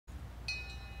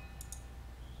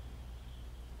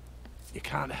you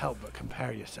can't help but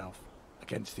compare yourself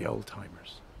against the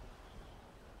old-timers.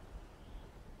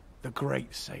 The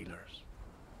great sailors,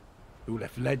 who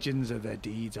left legends of their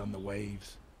deeds on the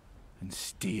waves and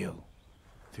steel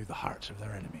through the hearts of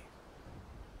their enemies.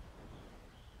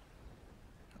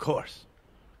 Of course,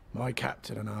 my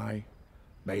captain and I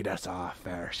made us our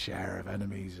fair share of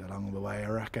enemies along the way, I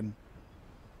reckon.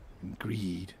 And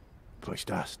greed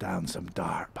pushed us down some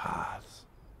dark paths.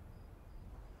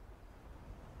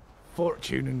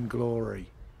 Fortune and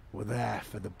glory were there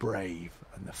for the brave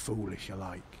and the foolish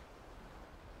alike.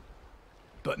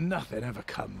 But nothing ever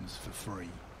comes for free,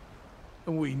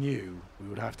 and we knew we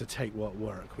would have to take what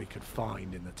work we could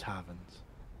find in the taverns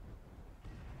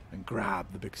and grab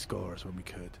the big scores when we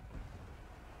could.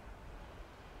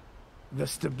 The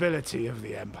stability of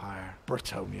the Empire,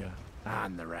 Britonia,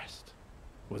 and the rest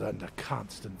was under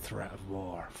constant threat of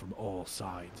war from all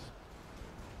sides.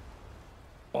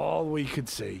 All we could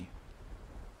see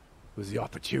was the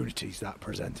opportunities that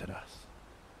presented us.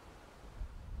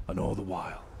 And all the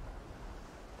while,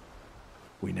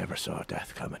 we never saw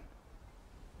death coming.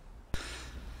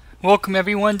 Welcome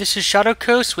everyone, this is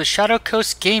Shadowcoast with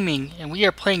Shadowcoast Gaming, and we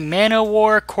are playing Man O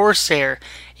War Corsair,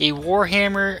 a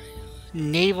Warhammer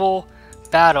Naval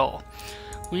Battle.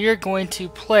 We are going to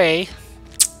play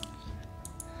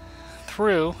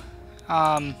through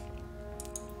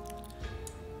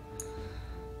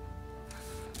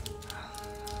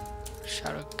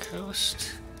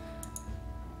Shadowcoast,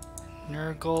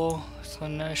 Nurgle,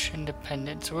 Slaanesh,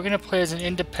 Independent. So we're going to play as an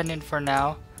independent for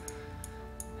now.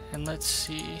 And let's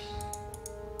see.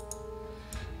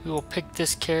 We will pick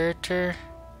this character.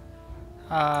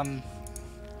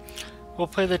 We'll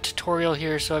play the tutorial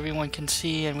here so everyone can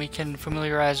see and we can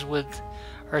familiarize with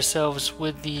ourselves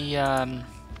with the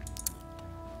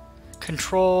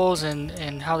controls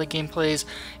and how the game plays.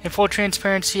 In full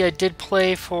transparency, I did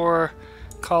play for,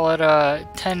 call it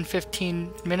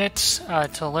 10-15 minutes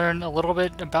to learn a little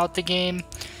bit about the game,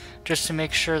 just to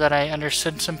make sure that I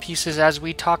understood some pieces as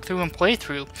we talk through and play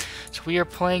through. So we are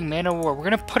playing Man O War. We're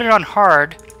going to put it on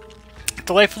hard.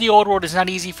 The life of the old world is not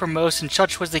easy for most, and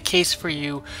such was the case for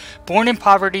you. Born in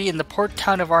poverty in the port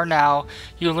town of Arnau,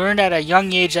 you learned at a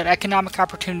young age that economic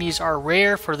opportunities are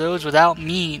rare for those without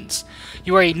means.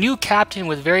 You are a new captain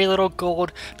with very little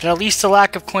gold, but at least the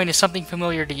lack of coin is something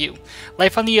familiar to you.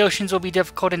 Life on the oceans will be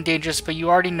difficult and dangerous, but you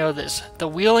already know this. The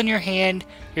wheel in your hand,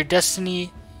 your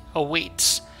destiny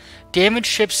awaits. Damaged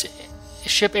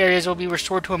ship areas will be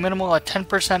restored to a minimal of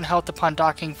 10% health upon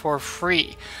docking for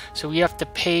free. So we have to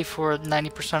pay for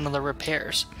 90% of the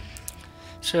repairs.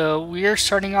 So we are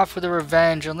starting off with a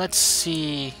revenge, and let's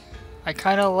see. I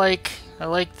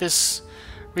like this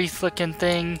wreath-looking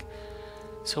thing.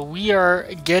 So we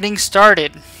are getting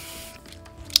started.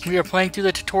 We are playing through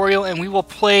the tutorial and we will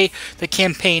play the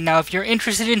campaign. Now if you're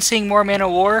interested in seeing more Man O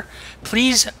War,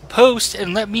 please post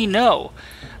and let me know.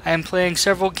 I am playing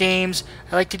several games.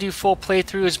 I like to do full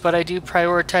playthroughs, but I do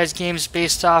prioritize games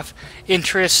based off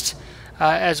interest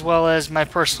as well as my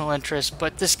personal interest.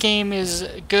 But this game is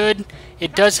good.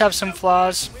 It does have some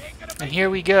flaws. And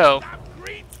here we go.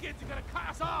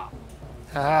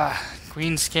 Ah,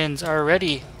 greenskins are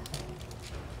ready.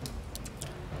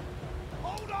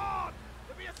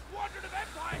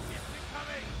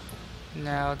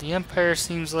 Now the Empire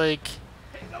seems like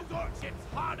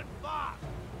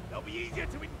easier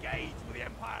to engage with the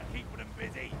Empire, keeping them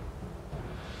busy.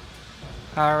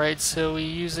 Alright, so we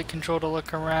use the control to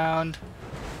look around.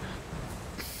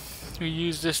 We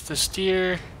use this to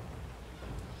steer.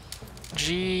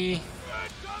 G.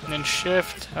 And then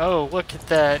shift. Oh, look at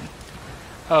that.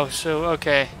 Oh, so,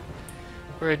 okay.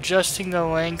 We're adjusting the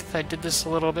length. I did this a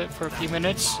little bit for a few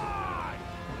minutes.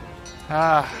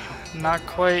 Ah, not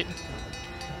quite.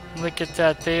 Look at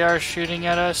that. They are shooting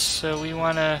at us, so we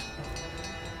want to...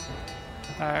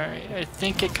 Alright, I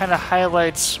think it kind of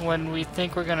highlights when we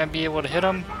think we're going to be able to hit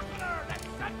them.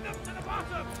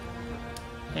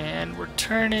 And we're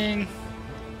turning.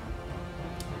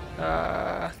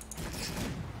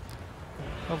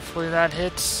 Hopefully that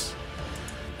hits.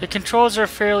 The controls are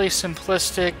fairly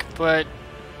simplistic, but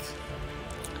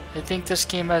I think this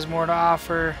game has more to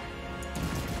offer.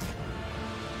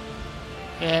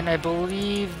 And I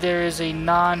believe there is a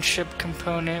non-ship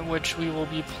component which we will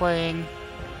be playing.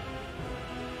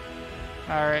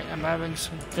 Alright, I'm having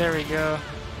some... There we go.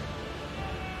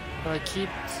 But I keep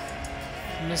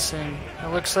missing. It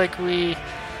looks like we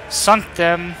sunk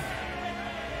them.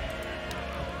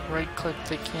 Right click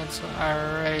to cancel.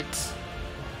 Alright.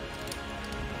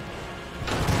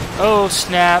 Oh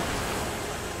snap.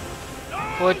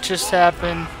 What just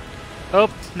happened?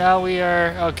 Oh, now we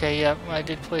are... Okay, yep, I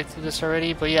did play through this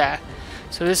already, but yeah.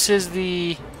 So this is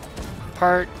the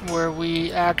part where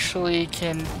we actually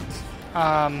can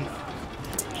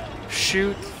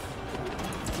shoot.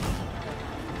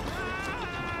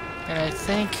 And I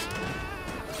think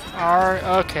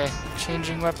okay,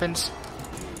 changing weapons.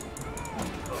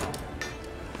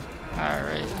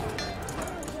 Alright.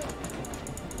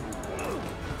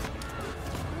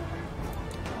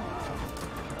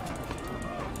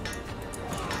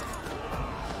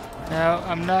 Now,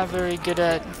 I'm not very good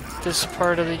at this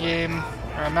part of the game,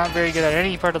 or I'm not very good at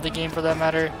any part of the game for that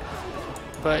matter,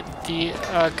 but the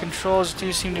controls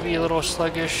do seem to be a little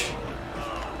sluggish,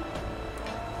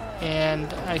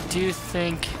 and I do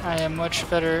think I am much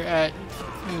better at...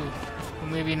 Ooh,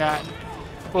 maybe not.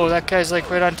 Whoa, that guy's like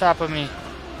right on top of me.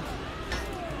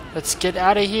 Let's get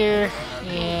out of here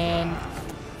and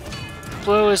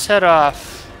blow his head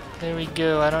off. There we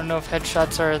go. I don't know if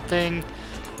headshots are a thing.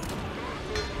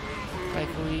 Like,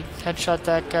 we headshot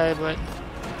that guy, but...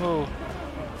 Whoa.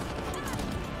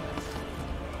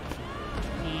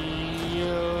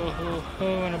 Yo ho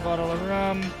ho, and a bottle of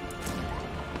rum.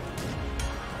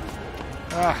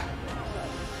 Ah.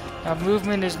 Now,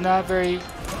 movement is not very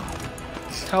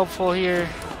helpful here.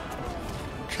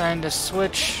 Trying to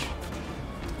switch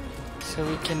so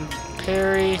we can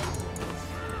parry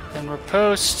and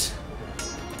riposte.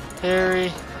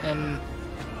 Parry and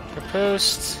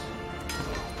riposte.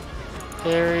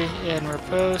 Parry and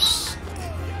riposte.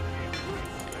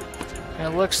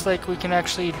 And it looks like we can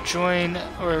actually join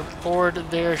or board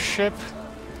their ship.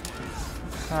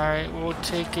 Alright, we'll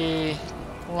take a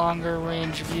longer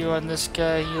range view on this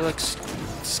guy. He looks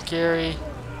scary.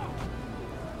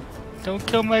 Don't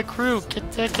kill my crew.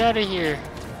 Get the heck out of here.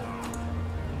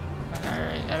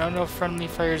 Alright, I don't know if friendly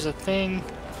fire is a thing.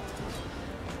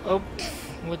 Oh,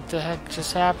 what the heck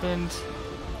just happened?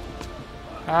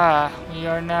 Ah, we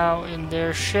are now in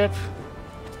their ship.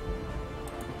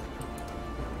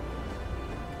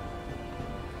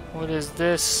 What is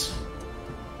this?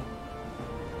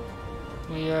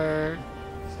 We are...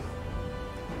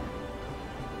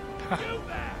 You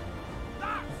there!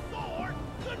 That sword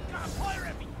couldn't have fire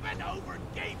if he bent over and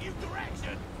gave you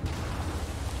direction!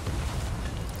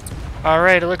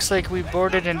 Alright, it looks like we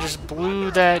boarded and just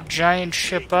blew that giant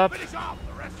ship up. Finish off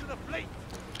the rest of the fleet!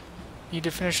 Need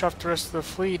to finish off the rest of the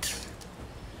fleet.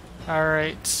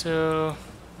 Alright, so...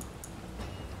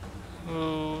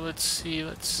 Oh, let's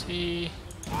see.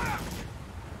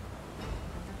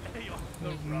 We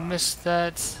missed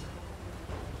that.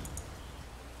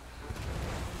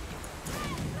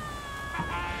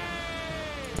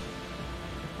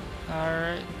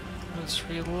 Alright, let's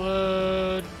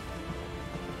reload.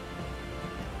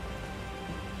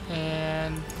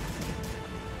 And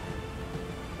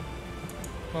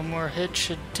one more hit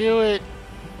should do it.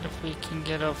 If we can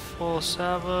get a full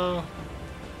salvo.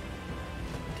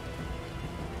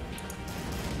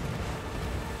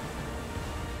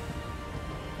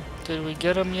 Did we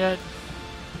get him yet?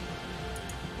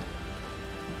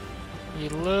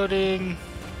 Reloading.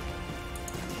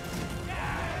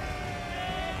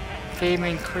 Fame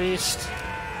increased.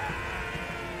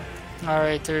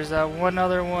 Alright, there's that one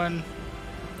other one.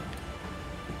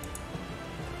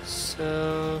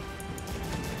 So...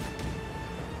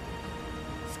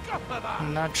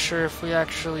 I'm not sure if we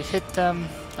actually hit them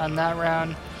on that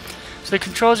round. So the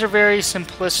controls are very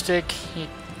simplistic. You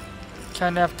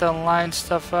kind of have to line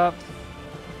stuff up.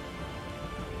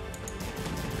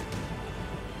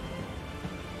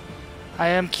 I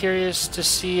am curious to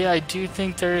see. I do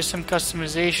think there is some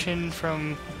customization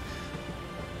from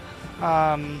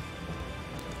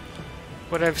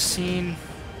what I've seen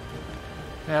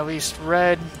and at least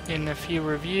read in a few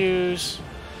reviews.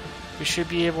 We should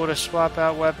be able to swap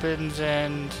out weapons,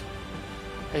 and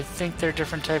I think there are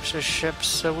different types of ships,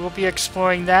 so we'll be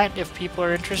exploring that if people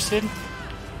are interested.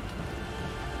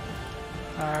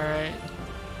 Alright,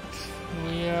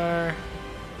 we are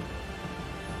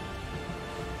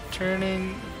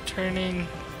turning.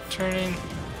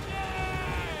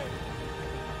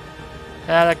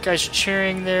 Ah, that guy's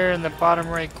cheering there in the bottom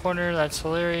right corner. That's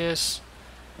hilarious.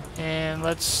 And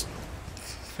let's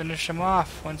finish him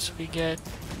off once we get...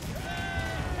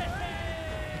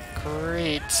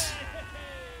 Great.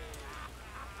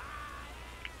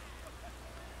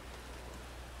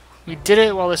 We did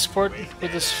it while the sport of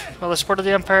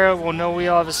the Empire will know we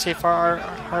all have a safe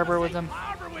harbor with them.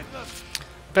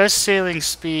 Best sailing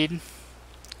speed.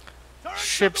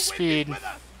 Ship speed.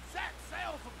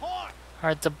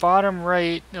 Alright, the bottom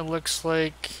right, it looks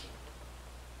like...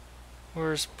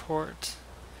 Where's port?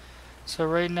 So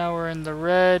right now we're in the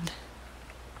red.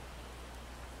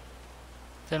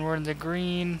 Then we're in the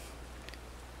green.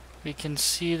 We can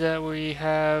see that we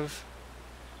have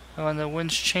Oh, and the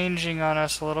wind's changing on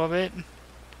us a little bit.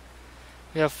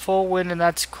 We have full wind, and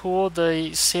that's cool.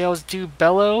 The sails do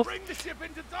bellow Bring the ship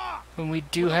into dock. when we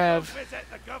do We'll go have... visit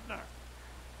the governor.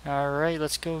 Alright,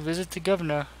 let's go visit the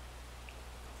governor.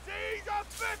 She's a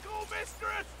fickle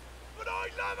mistress, but I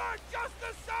love her just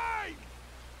the same.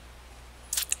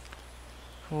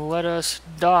 Let us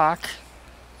dock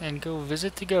and go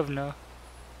visit the governor.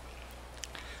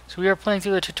 So we are playing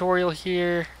through the tutorial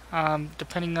here.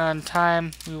 Depending on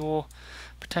time, we will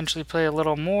potentially play a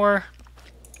little more.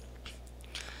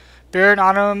 Baron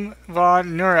Adam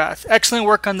von Neurath. Excellent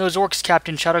work on those orcs,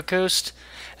 Captain Shadowcoast.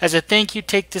 As a thank you,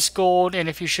 take this gold, and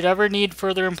if you should ever need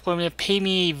further employment, pay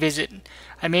me a visit.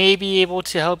 I may be able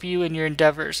to help you in your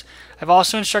endeavors. I've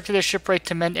also instructed the shipwright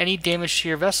to mend any damage to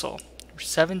your vessel.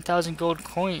 7,000 gold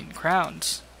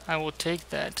crowns. I will take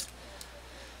that.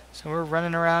 So we're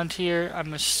running around here.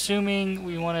 I'm assuming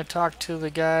we want to talk to the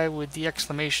guy with the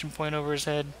exclamation point over his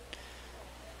head,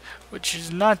 which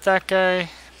is not that guy,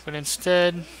 but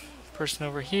instead, person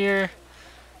over here.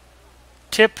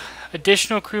 Tip: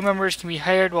 additional crew members can be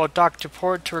hired while docked to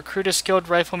port. To recruit a skilled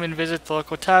rifleman, visit the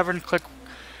local tavern, click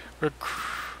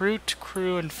recruit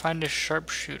crew, and find a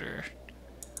sharpshooter.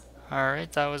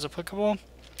 Alright, that was applicable.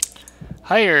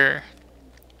 Hire.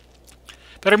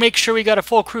 Better make sure we got a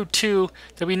full crew too.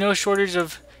 There'll be no shortage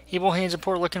of able hands in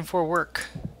port looking for work.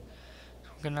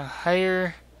 We're gonna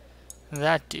hire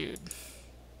that dude.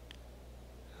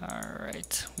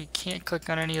 Alright, we can't click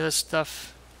on any of this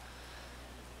stuff.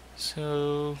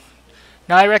 So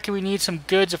now I reckon we need some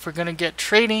goods if we're gonna get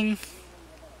trading.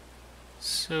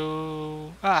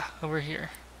 So over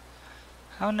here.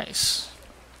 How nice.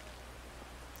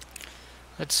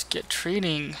 Let's get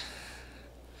trading.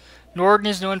 Norden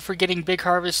is known for getting big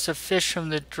harvests of fish from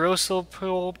the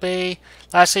Drosselpool Bay.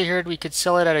 Last I heard, we could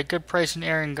sell it at a good price in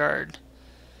Erengard.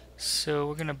 So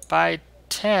we're gonna buy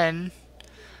 10.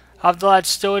 Avdalad,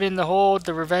 stow it in the hold.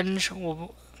 The Revenger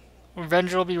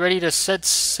will be ready to set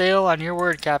sail on your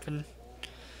word, Captain.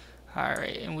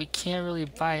 Alright, and we can't really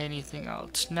buy anything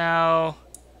else. Now,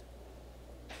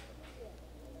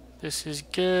 this is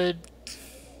good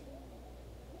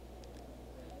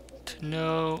to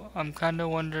know. I'm kind of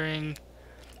wondering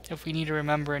if we need to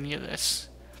remember any of this.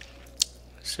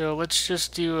 So let's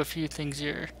just do a few things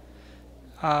here.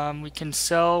 We can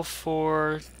sell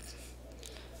for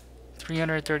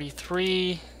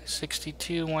 333,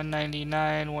 62,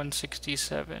 199,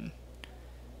 167.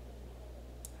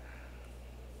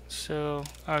 So,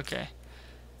 okay.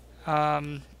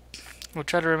 We'll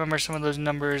try to remember some of those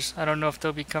numbers. I don't know if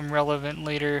they'll become relevant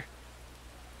later.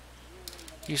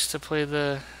 Used to play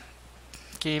the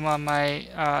game on my,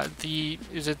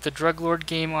 is it the Drug Lord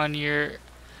game on your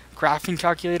graphing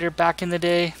calculator back in the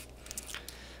day?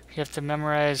 You have to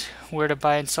memorize where to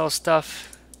buy and sell stuff.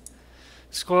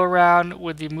 Scroll around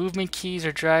with the movement keys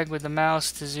or drag with the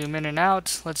mouse to zoom in and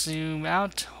out. Let's zoom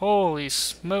out. Holy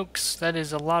smokes, that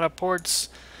is a lot of ports.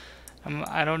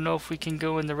 I don't know if we can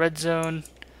go in the red zone.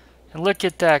 And look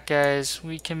at that, guys.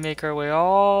 We can make our way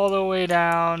all the way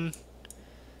down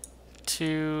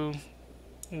to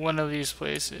one of these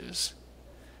places.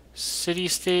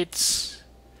 City-states,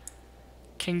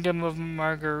 Kingdom of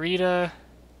Margarita,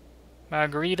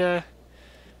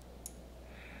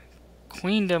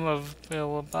 Queendom of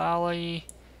Bilibali.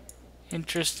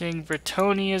 Interesting.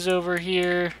 Britoni is over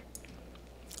here.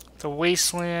 The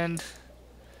Wasteland.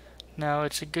 Now,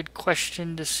 it's a good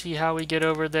question to see how we get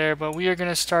over there, but we are going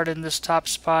to start in this top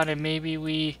spot, and maybe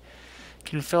we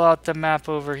can fill out the map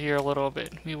over here a little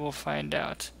bit. We will find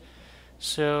out.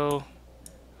 So,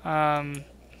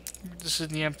 this is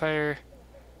the Empire,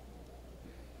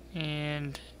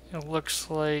 and it looks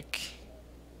like...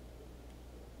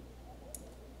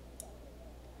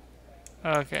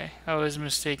 Okay, I was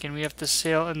mistaken. We have to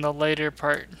sail in the lighter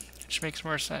part, which makes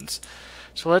more sense.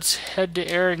 So let's head to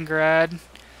Erengard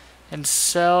and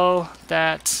sell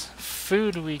that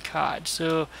food we caught.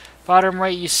 So bottom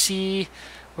right, you see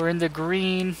we're in the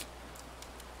green,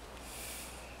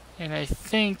 and I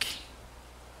think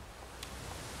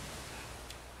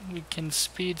we can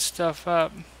speed stuff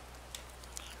up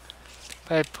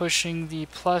by pushing the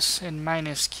plus and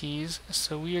minus keys.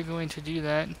 So we are going to do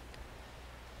that.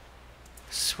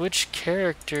 Switch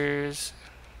characters.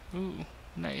 Ooh,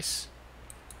 nice.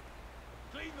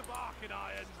 Clean the market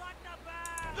iron.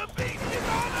 The beast is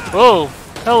on us. Whoa,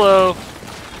 hello.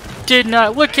 Did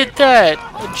not look at that.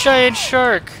 A giant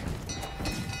shark.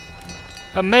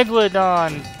 A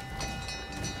megalodon.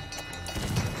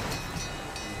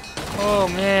 Oh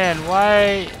man,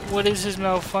 why? What is his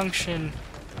malfunction?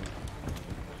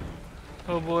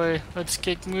 Oh boy, let's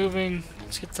get moving.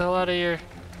 Let's get the hell out of here.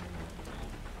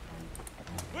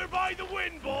 We're by the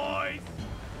wind, boys!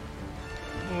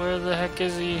 Where the heck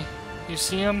is he? You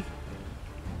see him?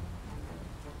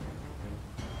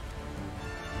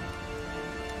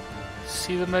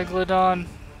 See the Megalodon?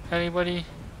 Anybody?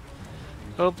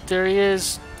 Oh, there he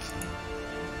is.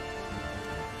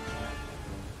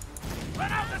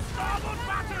 Let out the starboard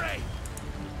battery!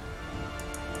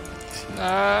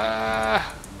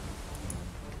 Ah!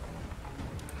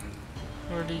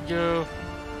 Where'd he go?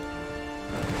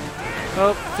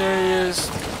 Oh, there he is.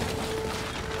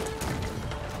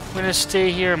 I'm gonna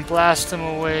stay here and blast him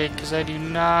away because I do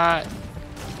not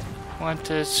want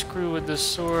to screw with the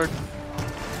sword.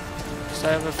 Because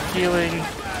I have a feeling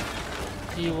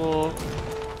he will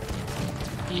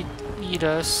eat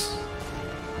us.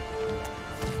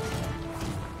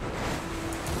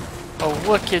 Oh,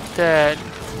 look at that.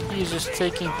 He's just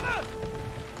taking...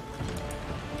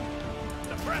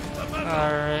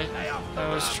 Alright. I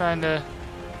was trying to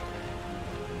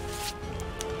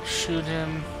shoot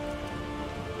him.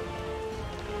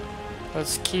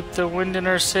 Let's keep the wind in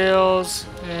our sails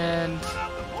and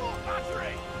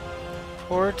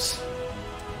ports.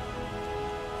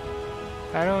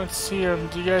 I don't see him.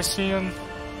 Do you guys see him?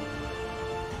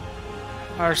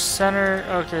 Our center.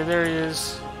 Okay, there he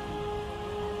is.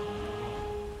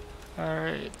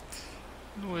 Alright.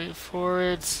 Wait for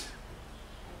it.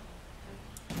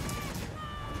 Those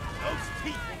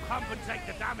teeth will compensate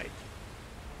the damage.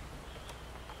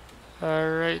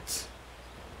 Alright.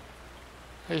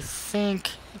 I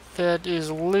think that is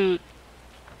loot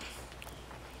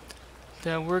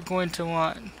that we're going to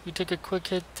want. We took a quick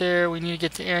hit there. We need to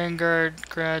get to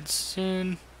Grad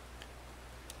soon.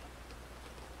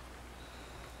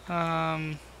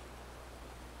 Faster,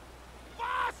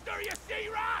 you sea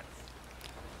rats!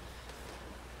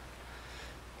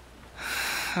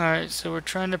 Alright, so we're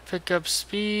trying to pick up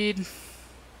speed.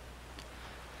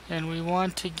 And we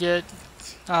want to get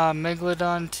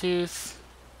Megalodon Tooth.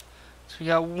 So we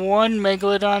got one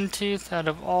Megalodon Tooth out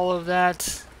of all of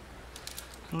that.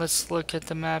 And let's look at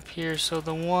the map here. So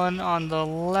the one on the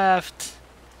left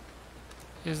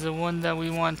is the one that we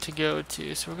want to go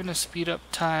to. So we're going to speed up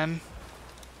time.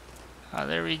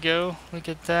 There we go. Look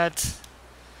at that.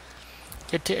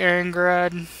 Get to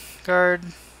Guard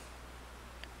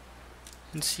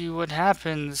and see what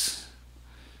happens.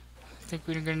 I think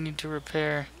we're going to need to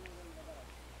repair.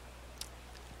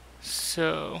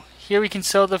 So here we can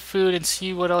sell the food and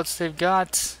see what else they've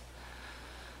got.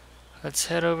 Let's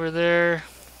head over there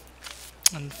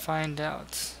and find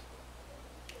out.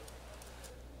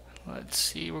 Let's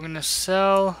see, we're gonna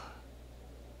sell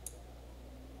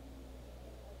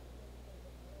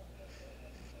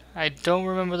I don't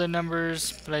remember the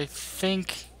numbers, but I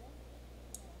think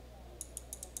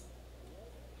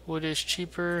wood is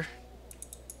cheaper.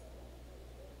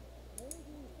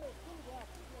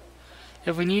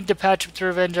 If we need to patch up the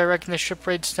Revenge, I reckon the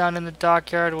shipwrights down in the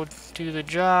dockyard will do the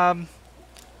job.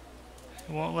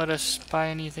 It won't let us buy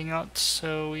anything else,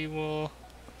 so we will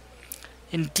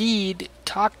indeed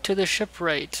talk to the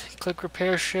shipwright. Click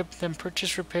repair ship, then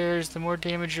purchase repairs. The more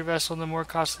damage your vessel, the more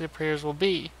costly the repairs will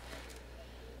be.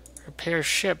 Repair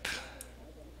ship.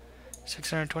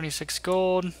 626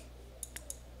 gold.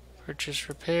 Purchase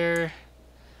repair.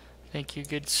 Thank you,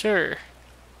 good sir.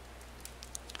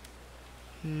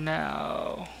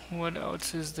 Now, what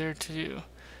else is there to do?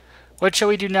 What shall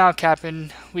we do now,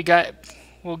 Captain? We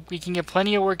can get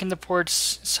plenty of work in the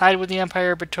ports, side with the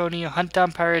Empire of Bretonia, hunt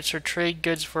down pirates, or trade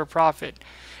goods for a profit.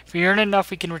 If we earn enough,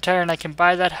 we can retire, and I can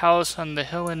buy that house on the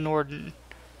hill in Norden.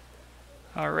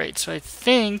 Alright, so I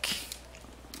think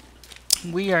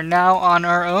we are now on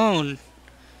our own.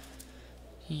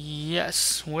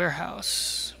 Yes,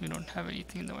 warehouse. We don't have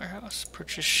anything in the warehouse.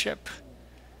 Purchase ship.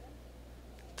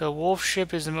 The Wolf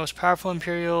ship is the most powerful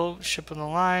Imperial ship on the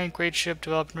line. Great ship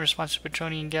developed in response to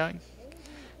Bretonian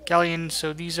galleon.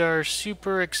 So these are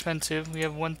super expensive. We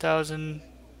have 1,000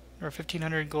 or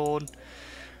 1,500 gold.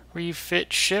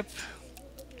 Refit ship.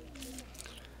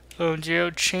 Bone 0.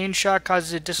 Chain shot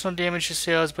causes additional damage to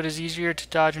sails, but is easier to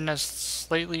dodge and has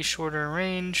slightly shorter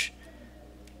range.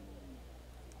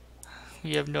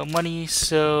 We have no money,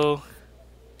 so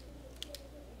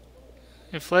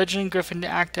if Legend Griffin to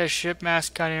act as ship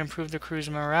mascot and improve the crew's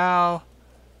morale.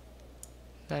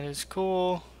 That is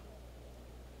cool.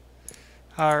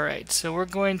 Alright, so we're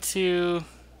going to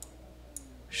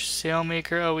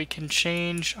Sailmaker. Oh, we can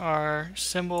change our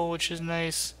symbol, which is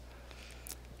nice.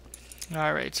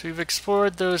 Alright, so we've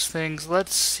explored those things.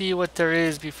 Let's see what there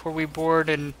is before we board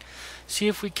and see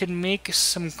if we can make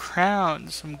some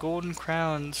crowns, some golden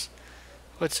crowns.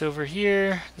 What's over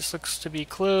here? This looks to be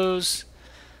clothes.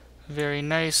 Very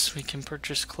nice. We can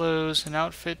purchase clothes and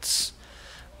outfits.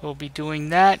 We'll be doing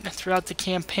that throughout the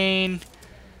campaign.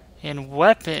 And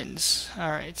weapons.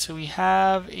 Alright, so we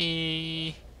have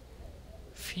a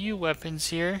few weapons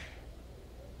here.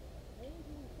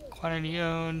 Quantity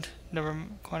owned,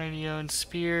 quantity owned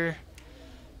spear,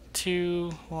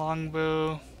 2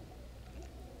 longbow.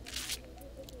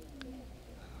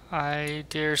 I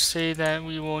dare say that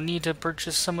we will need to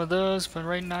purchase some of those, but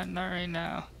not right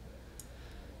now.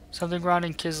 Something around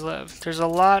in Kislev. There's a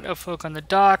lot of folk on the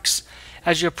docks.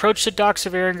 As you approach the docks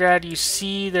of Erengrad, you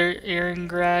see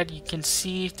Erengrad. You can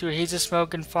see through a haze of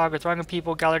smoke and fog a throng of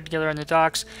people gathered together on the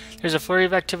docks. There's a flurry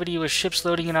of activity with ships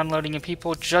loading and unloading and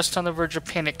people just on the verge of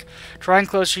panic. Drawing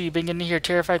closer, you begin to hear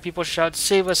terrified people shout,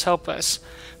 "Save us, help us."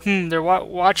 They're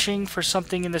watching for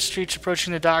something in the streets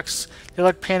approaching the docks. They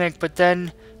look panicked, but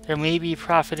then there may be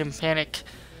profit in panic.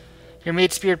 Your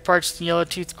mate's beard parts, the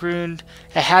yellow-toothed ground.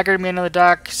 A haggard man on the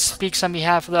dock speaks on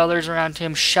behalf of the others around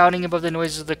him, shouting above the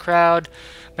noises of the crowd.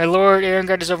 "My lord,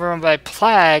 Erengrad is overrun by a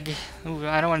plague." Ooh,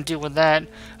 I don't want to deal with that.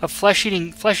 "Of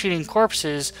flesh-eating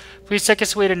corpses. Please take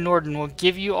us away to Norden. We'll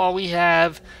give you all we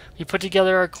have. We put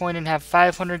together our coin and have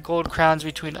 500 gold crowns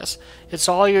between us. It's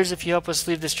all yours if you help us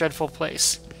leave this dreadful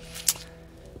place."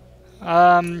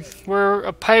 We're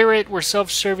a pirate, we're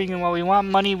self-serving, and while we want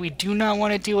money, we do not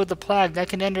want to deal with the plague. That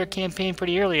can end our campaign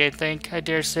pretty early, I think, I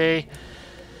dare say.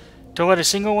 Don't let a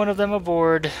single one of them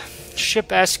aboard.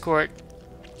 Ship escort.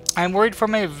 I'm worried for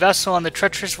my vessel on the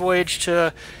treacherous voyage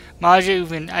to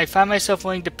Maja-Uven. I find myself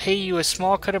willing to pay you a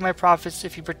small cut of my profits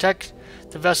if you protect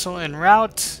the vessel en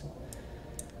route.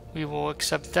 We will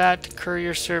accept that.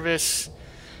 Courier service.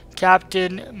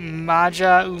 Captain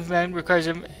Maja-Uven requires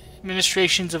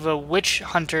administrations of a witch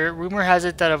hunter. Rumor has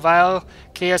it that a vile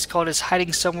chaos cult is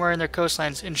hiding somewhere in their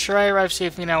coastlines. Ensure I arrive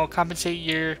safely and I will compensate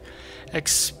your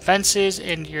expenses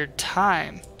and your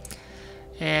time.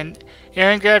 And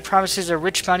Erengrad promises a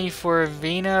rich bounty for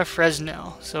Vena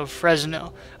Fresnel, so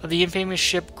Fresnel, of the infamous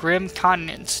ship Grim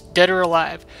Continents, dead or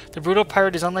alive. The brutal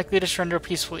pirate is unlikely to surrender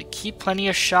peacefully. Keep plenty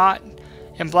of shot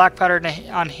and black powder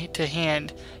to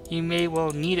hand. You may well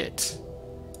need it.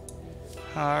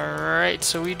 Alright,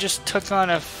 so we just took on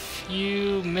a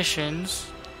few missions.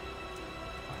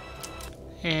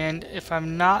 And if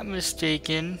I'm not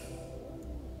mistaken,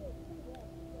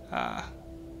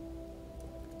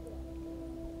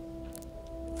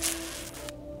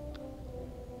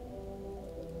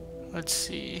 let's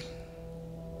see.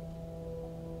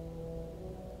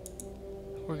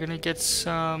 We're gonna get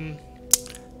some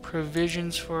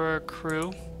provisions for our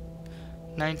crew.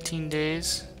 19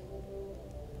 days.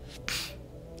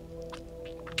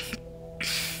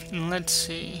 And let's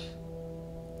see.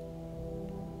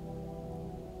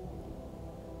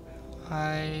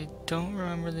 I don't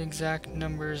remember the exact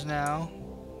numbers now.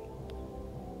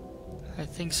 I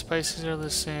think spices are the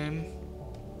same.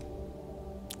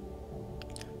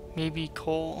 Maybe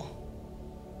coal.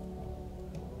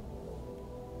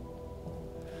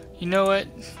 You know what?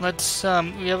 Let's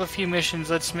we have a few missions.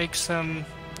 Let's make some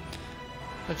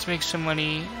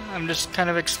money. I'm just kind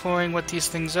of exploring what these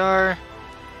things are.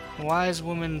 Wise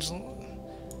woman's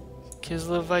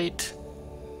Kislevite.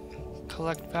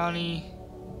 Collect bounty.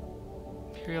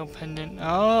 Imperial pendant.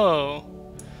 Oh,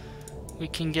 we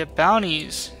can get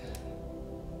bounties.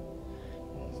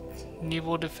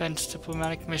 Naval defense,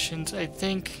 diplomatic missions. I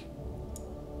think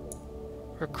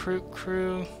recruit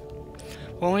crew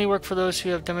will only work for those who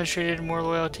have demonstrated more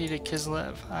loyalty to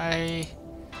Kislev. I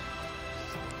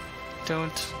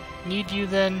don't need you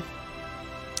then.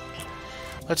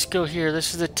 Let's go here.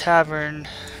 This is the tavern.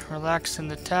 Relax in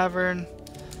the tavern.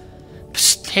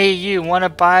 Psst, hey, you want to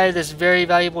buy this very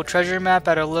valuable treasure map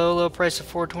at a low price of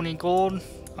 420 gold?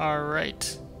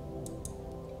 Alright.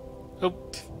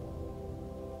 Oh.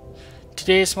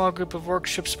 Today, a small group of orc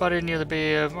ships spotted near the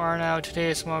Bay of Arnau.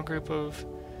 Today, a small group of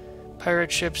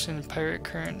pirate ships in the Pirate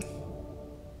Current.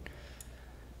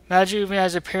 Maja-Uven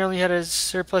has apparently had a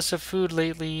surplus of food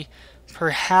lately.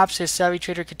 Perhaps a savvy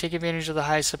trader could take advantage of the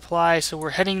high supply. So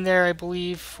we're heading there, I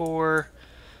believe, for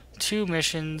 2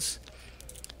 missions.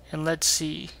 And let's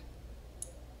see.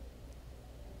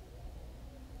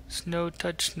 Snow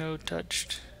touched, snow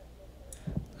touched.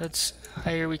 Let's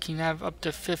hire, we can have up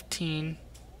to 15.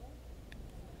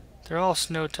 They're all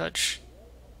snow touch.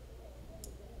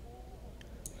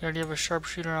 We already have a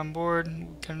sharpshooter on board. We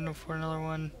can afford another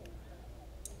one.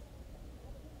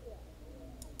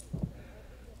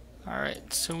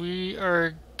 Alright, so we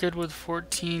are good with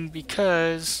 14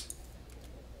 because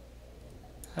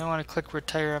I don't want to click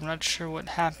retire. I'm not sure what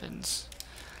happens.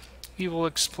 We will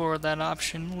explore that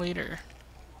option later.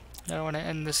 I don't want to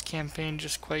end this campaign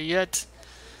just quite yet.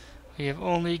 We have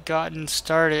only gotten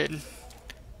started.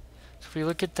 So if we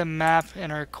look at the map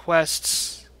and our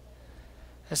quests,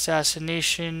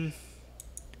 assassination,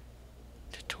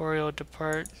 tutorial,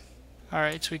 depart.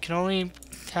 Alright, so we can only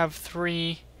have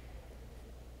 3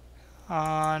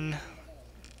 on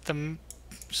the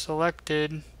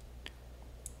selected.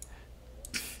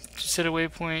 Set a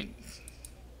waypoint.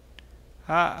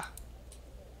 Ah.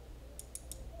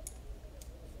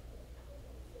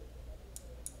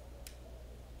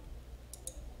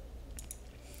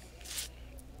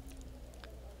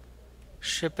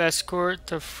 Ship escort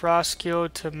to Froscio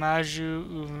to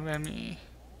Maju Umemi.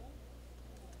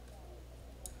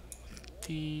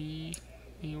 The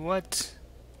what?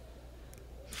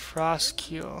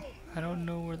 Froscio. I don't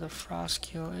know where the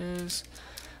Froscio is.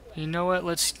 But you know what?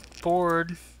 Let's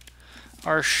board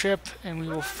our ship and we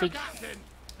will figure. Captain,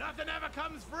 nothing ever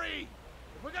comes free.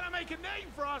 If we're gonna make a name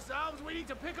for ourselves, we need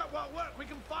to pick up what work we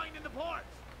can find in the ports.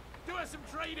 Do us some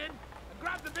trading and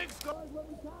grab the big scores when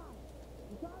we can.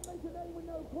 You can't make a name with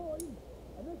no coin,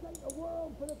 and this ain't the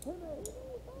world for the timid.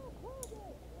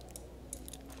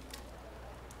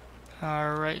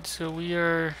 Alright, so we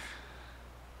are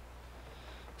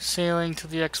sailing to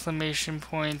the exclamation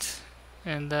point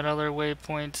and that other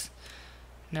waypoint.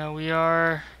 Now we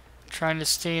are trying to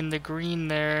stay in the green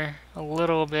there a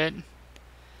little bit.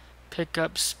 Pick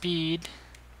up speed.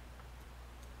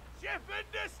 Ship in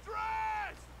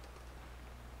distress!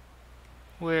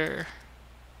 Where?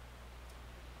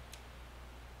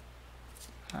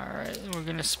 Alright, we're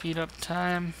gonna speed up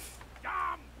time.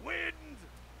 Damn wind!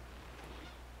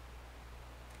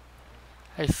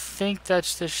 I think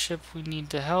that's the ship we need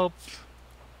to help.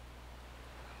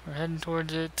 We're heading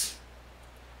towards it.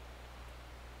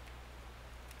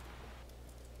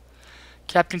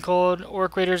 Captain Cold,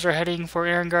 Orc raiders are heading for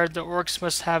Erengard. The Orcs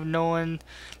must have known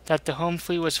that the home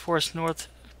fleet was forced north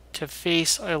to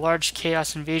face a large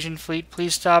chaos invasion fleet.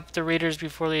 Please stop the raiders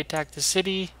before they attack the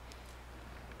city.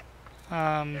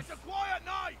 It's a quiet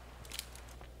night!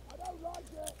 I don't like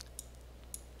it!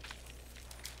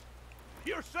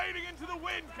 You're sailing into the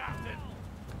wind, Captain!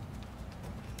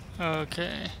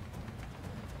 Okay.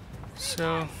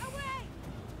 So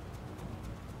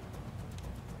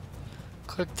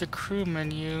click the crew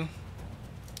menu.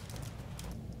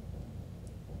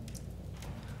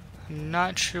 I'm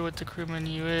not sure what the crew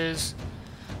menu is.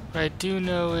 What I do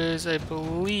know is I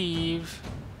believe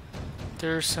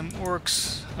there's some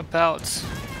orcs about.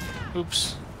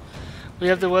 Oops. We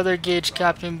have the weather gauge,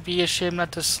 Captain. Be ashamed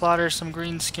not to slaughter some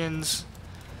greenskins.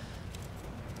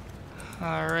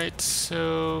 Alright,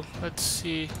 so let's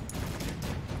see.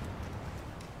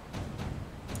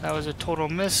 That was a total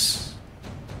miss.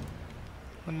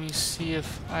 Let me see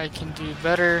if I can do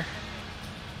better.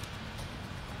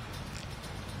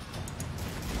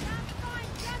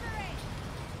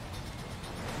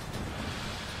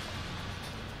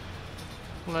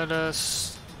 Let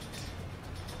us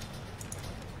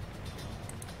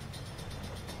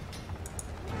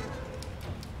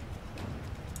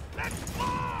Let's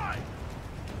fly!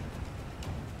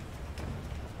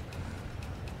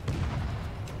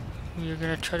 we are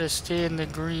going to try to stay in the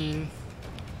green,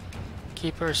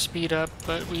 keep our speed up,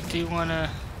 but we do want to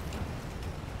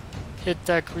hit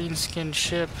that greenskin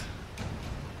ship.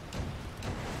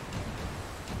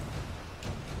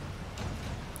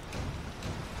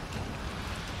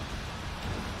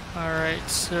 Alright,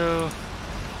 so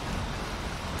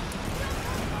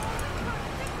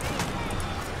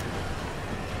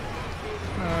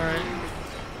alright.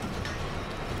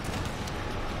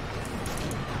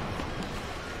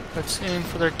 Let's aim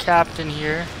for their captain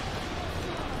here.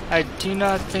 I do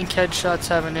not think headshots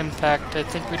have an impact. I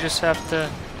think we just have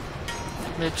to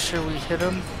make sure we hit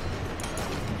them,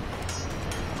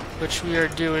 which we are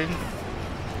doing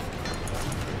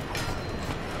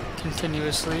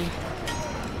continuously.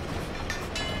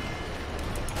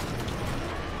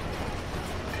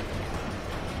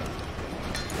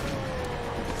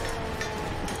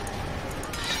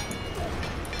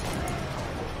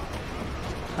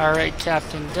 Alright,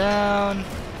 captain down.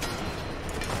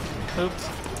 Oop.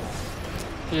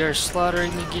 We are slaughtering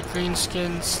the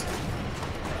greenskins.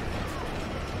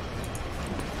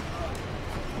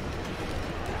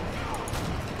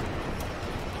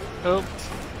 Oh,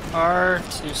 R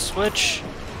to switch.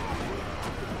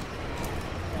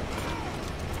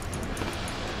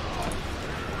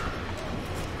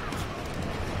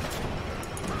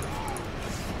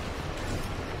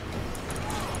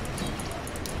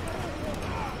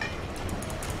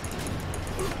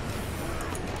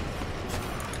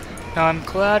 Now I'm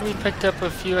glad we picked up a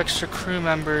few extra crew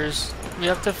members. We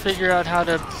have to figure out how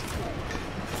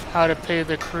to pay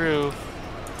the crew,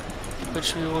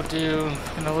 which we will do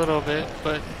in a little bit,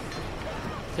 but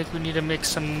I think we need to make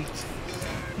some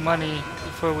money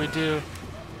before we do.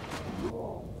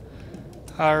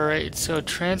 Alright, so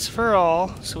transfer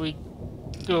all. So we...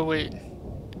 Oh, wait.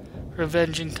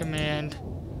 Revenge in command.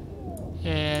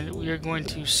 And we are going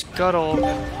to scuttle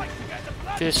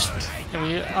this. And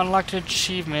we unlocked an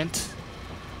achievement.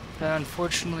 But I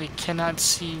unfortunately cannot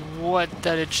see what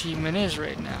that achievement is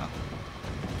right now.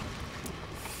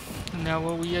 Now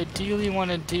what we ideally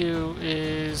want to do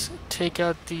is take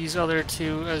out these other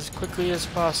two as quickly as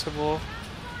possible,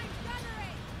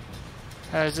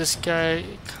 as this guy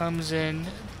comes in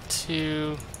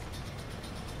to...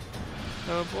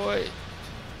 Oh boy.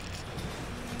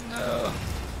 No.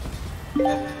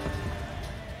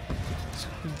 So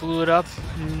we blew it up.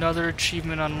 Another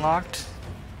achievement unlocked.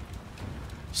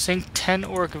 Sink 10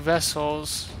 orc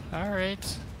vessels.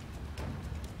 Alright.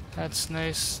 That's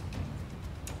nice.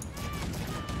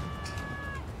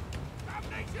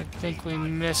 I think we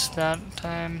missed that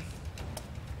time.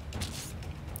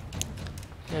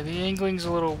 Yeah, the angling's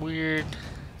a little weird.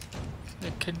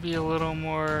 It could be a little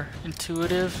more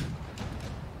intuitive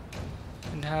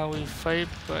in how we fight,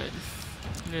 but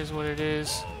it is what it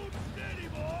is.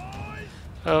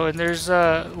 Oh, and there's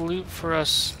loot for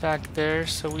us back there,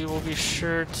 so we will be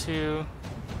sure to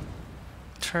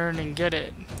turn and get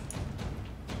it.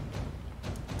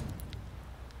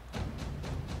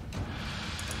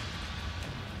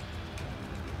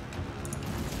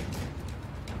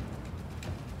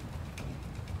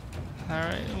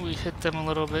 Alright, we hit them a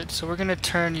little bit, so we're gonna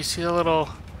turn. You see the little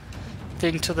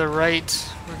thing to the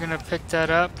right? We're gonna pick that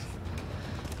up,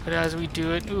 but as we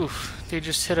do it, oof, they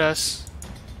just hit us.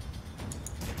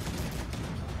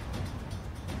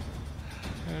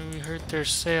 And we hurt their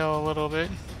sail a little bit.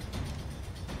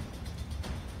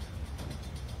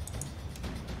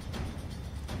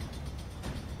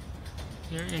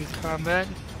 You're in combat.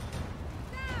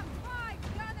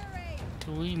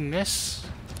 Do we miss?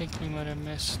 I think we might have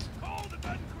missed.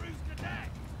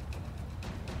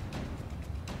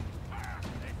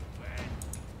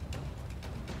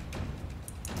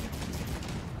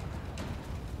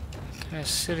 Kind of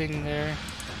sitting there.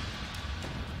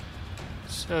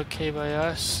 It's okay by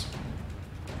us.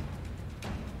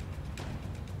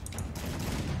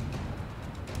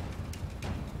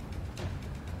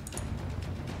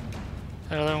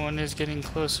 That other one is getting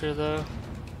closer though.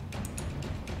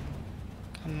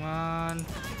 Come on.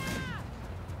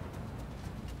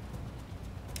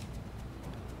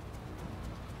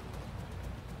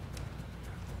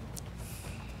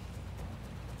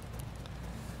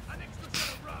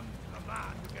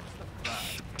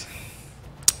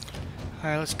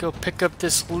 Alright, let's go pick up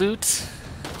this loot.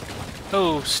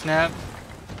 Oh, snap.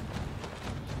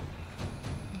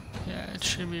 Yeah, it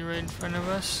should be right in front of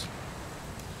us.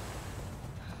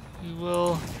 We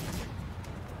will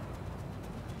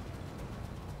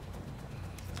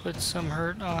put some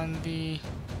hurt on the...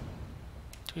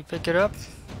 Did we pick it up?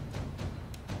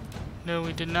 No,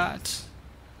 we did not.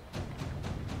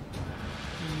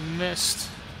 We missed.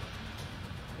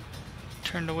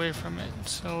 Turned away from it.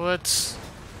 So let's...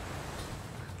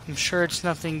 I'm sure it's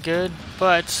nothing good,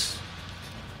 but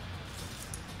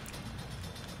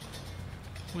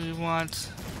we want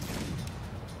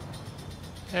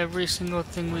every single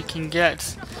thing we can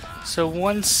get. So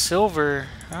 1 silver.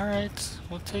 Alright,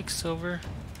 we'll take silver.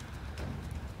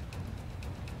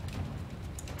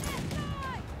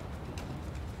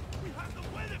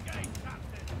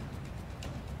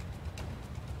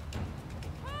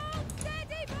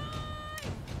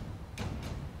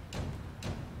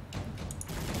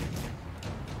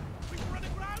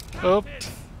 Oh,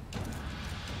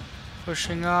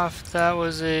 pushing off. That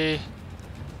was a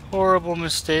horrible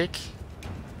mistake.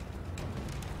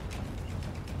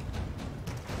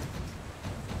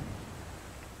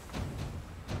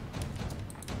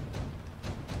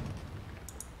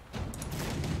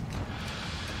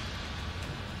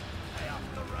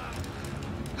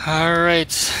 All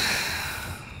right,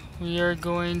 we are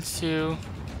going to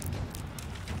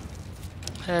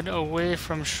head away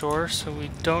from shore so we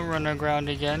don't run aground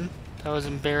again. That was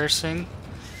embarrassing.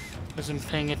 Wasn't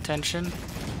paying attention.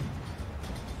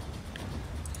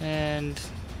 And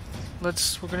we're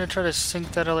gonna try to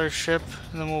sink that other ship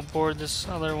and then we'll board this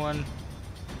other one.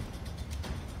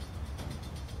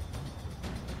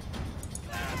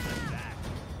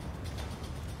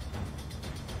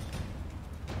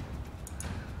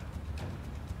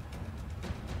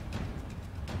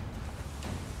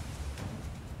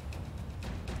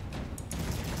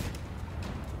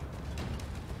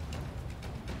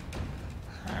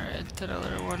 That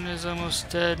other one is almost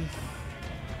dead.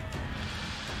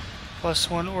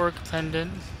 +1 orc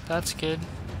pendant. That's good.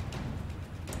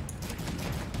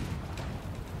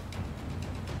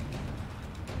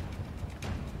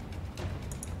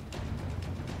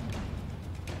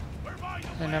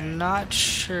 And I'm not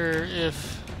sure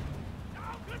if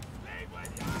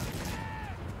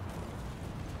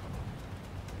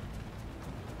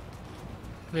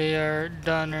they are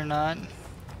done or not.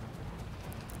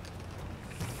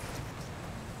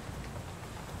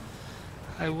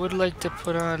 I would like to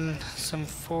put on some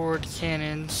forward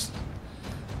cannons,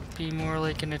 be more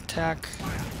like an attack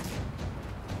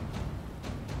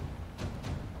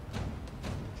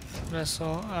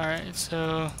vessel. Alright,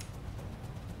 so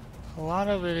a lot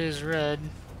of it is red.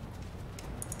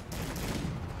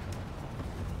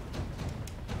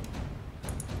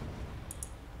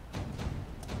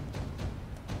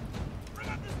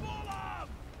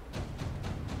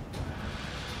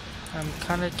 I'm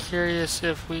kind of curious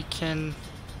if we can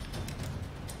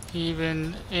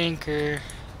even anchor.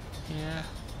 Yeah.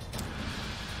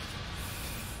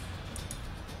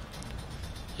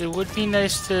 It would be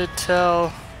nice to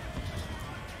tell.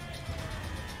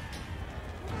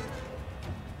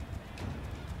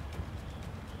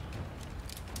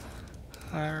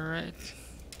 Alright.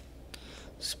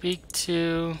 Speak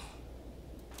to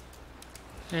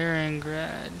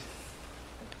Erengrad.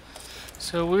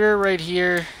 So we're right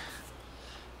here.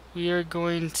 We are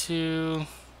going to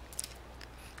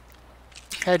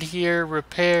head here,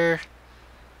 repair.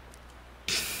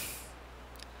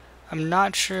 I'm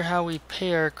not sure how we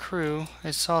pay our crew.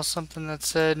 I saw something that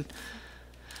said,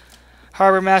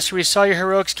 Harbor Master, we saw your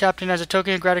heroics, Captain. As a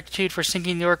token of gratitude for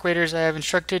sinking the Orc Raiders, I have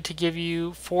instructed to give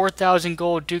you 4,000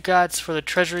 gold ducats for the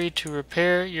treasury to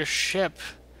repair your ship.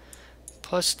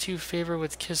 +2 favor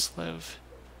with Kislev.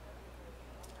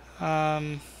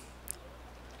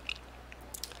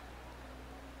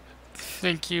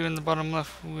 Thank you. In the bottom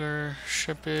left, where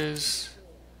ship is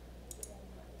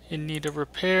in need of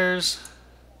repairs.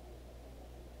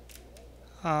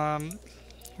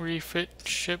 Refit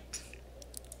ship.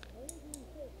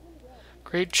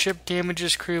 Great ship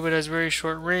damages crew but has very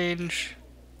short range.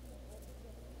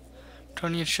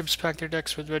 Tonian ships pack their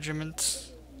decks with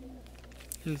regiments.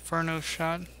 Inferno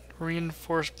shot.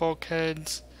 Reinforced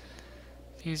bulkheads.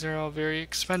 These are all very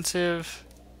expensive.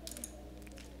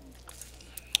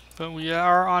 But we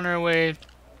are on our way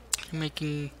to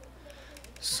making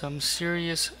some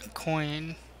serious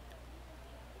coin.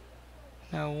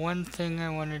 Now, one thing I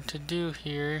wanted to do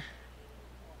here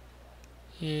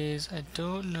is I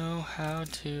don't know how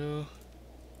to.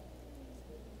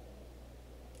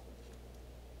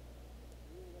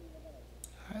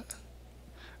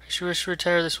 You wish to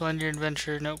retire, this will end your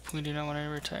adventure. Nope, we do not want to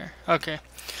retire. Okay.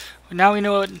 Well, now we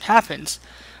know what happens.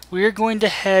 We are going to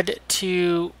head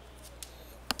to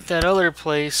that other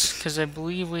place, because I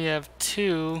believe we have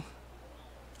 2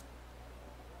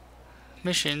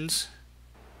 missions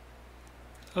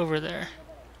over there.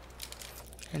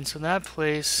 And so that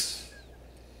place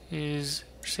is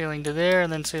sailing to there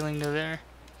and then sailing to there.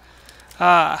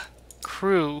 Ah,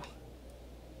 crew.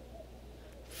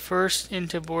 First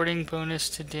into boarding, bonus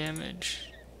to damage.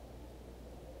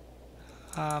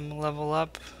 Level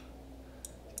up.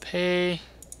 Pay,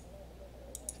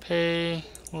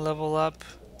 level up.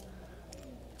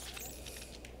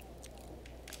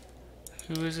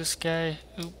 Who is this guy?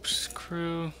 Oops,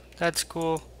 crew. That's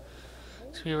cool.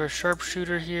 So we have our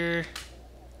sharpshooter here.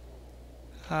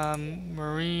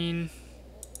 Marine.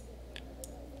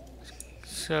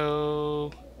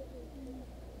 So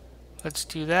let's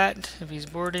do that if he's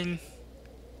boarding.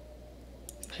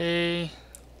 Pay,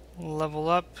 level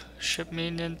up, ship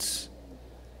maintenance.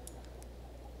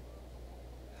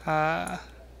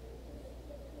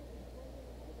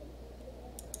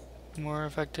 More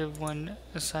effective when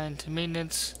assigned to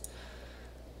maintenance.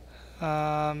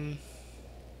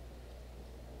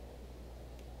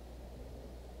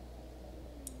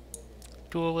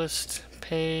 Duelist,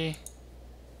 pay,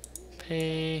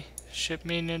 ship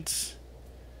maintenance.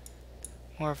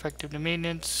 More effective to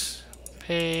maintenance.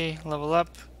 Pay, level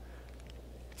up.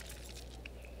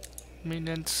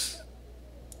 Maintenance.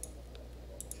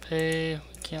 Pay,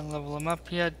 we can't level him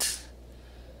up yet.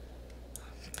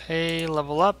 Pay,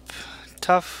 level up.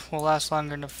 Tough, will last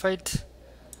longer in a fight.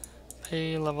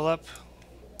 Pay, level up.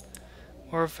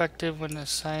 More effective when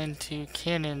assigned to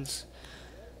cannons.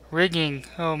 Rigging,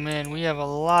 oh man, we have a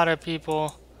lot of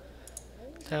people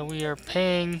that we are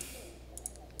paying.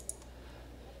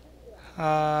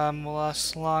 Will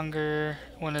last longer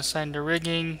when assigned to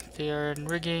rigging. They are in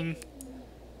rigging.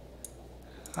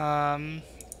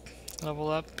 Level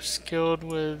up, skilled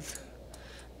with,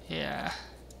 yeah.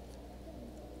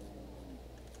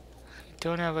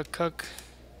 Don't have a cook.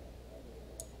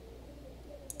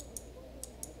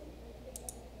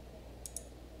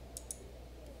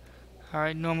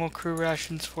 Alright, normal crew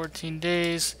rations 14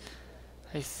 days.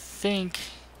 I think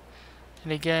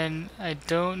And again, I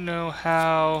don't know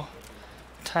how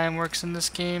time works in this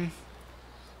game,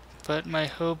 but my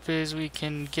hope is we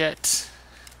can get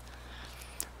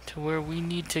to where we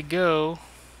need to go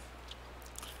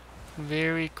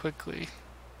very quickly.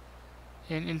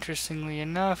 And interestingly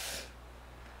enough,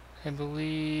 I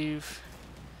believe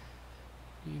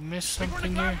we missed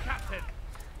something here.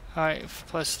 Alright,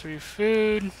 +3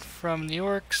 food from the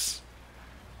orcs.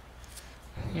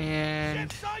 And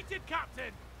Get sighted,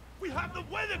 Captain! We have the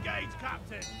weather gauge,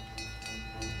 Captain!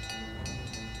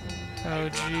 oh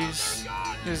jeez.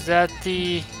 Is that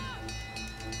the...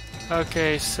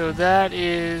 Okay, so that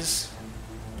is,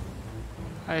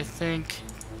 I think,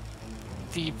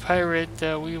 the pirate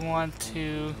that we want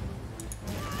to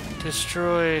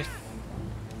destroy.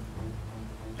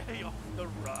 Lay off the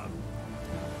rug.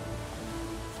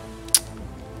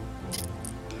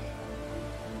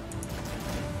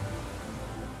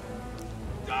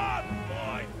 God,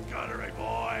 boy! Gunnery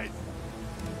boys!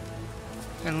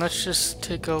 And let's just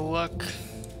take a look.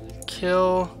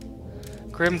 Kill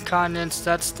Grim Continents,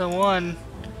 that's the one.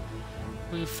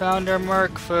 We found our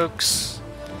mark, folks.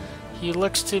 He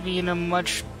looks to be in a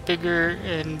much bigger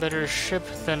and better ship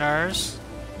than ours.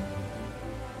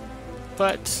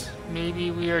 But maybe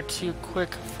we are too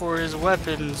quick for his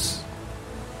weapons.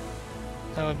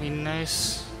 That would be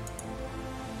nice.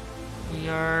 We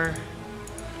are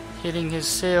hitting his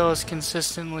sails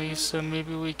consistently, so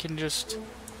maybe we can just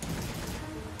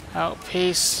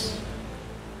outpace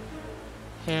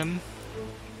him.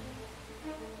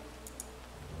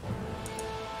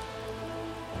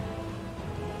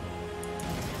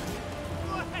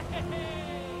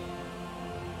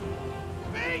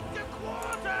 Beat the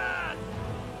quarters!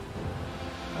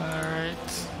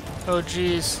 Alright. Oh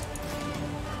geez.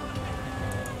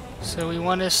 So we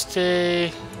want to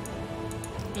stay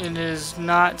in his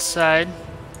not side.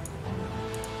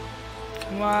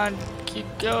 Come on, keep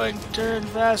going, turn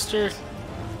faster.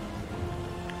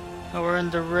 Oh, we're in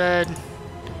the red.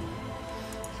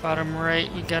 Bottom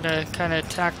right, we gotta kind of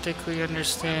tactically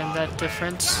understand that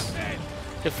difference.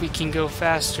 If we can go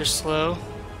fast or slow.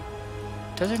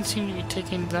 Doesn't seem to be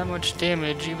taking that much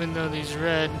damage, even though he's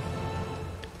red.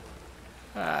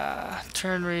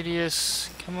 Turn radius.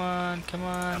 Come on, come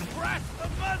on. Press the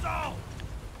muzzle!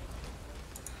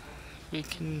 If we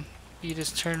can beat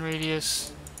his turn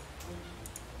radius,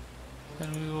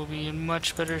 then we will be in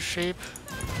much better shape.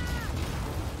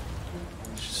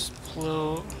 Just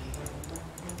blow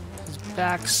his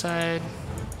backside.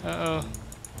 Uh-oh.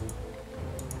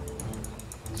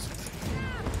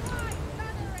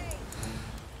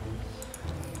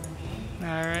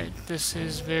 Alright, this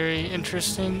is very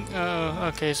interesting. Uh-oh,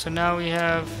 okay, so now we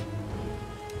have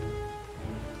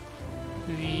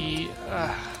the...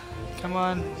 come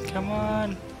on, come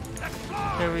on.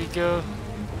 There we go.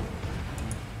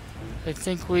 I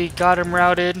think we got him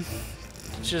routed.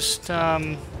 Just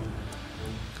 4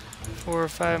 or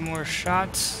 5 more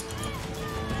shots.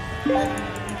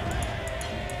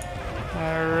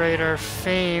 Alright, our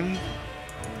fame.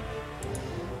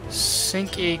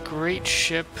 Sink a great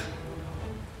ship.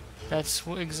 That's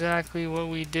exactly what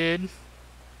we did.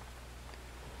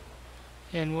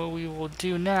 And what we will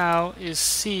do now is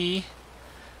see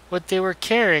what they were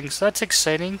carrying. So that's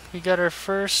exciting. We got our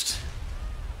first...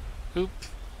 Oop.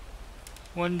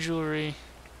 1 jewelry.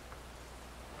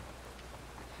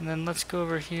 And then let's go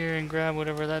over here and grab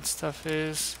whatever that stuff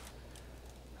is.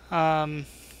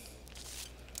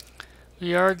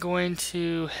 We are going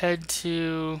to head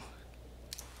to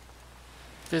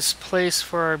this place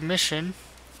for our mission.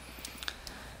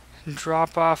 And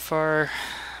drop off our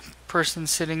person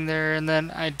sitting there, and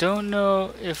then I don't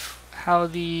know how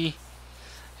the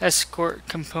escort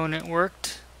component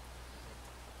worked.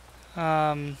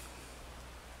 Clean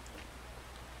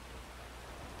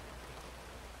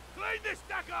this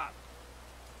stack up!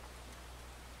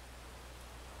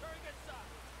 Very good, sir.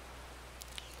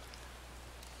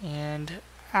 And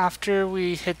after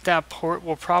we hit that port,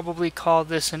 we'll probably call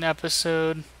this an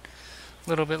episode. A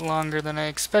little bit longer than I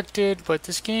expected, but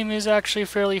this game is actually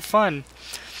fairly fun.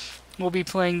 We'll be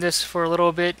playing this for a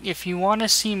little bit. If you want to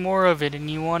see more of it and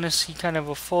you want to see kind of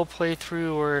a full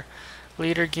playthrough or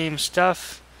later game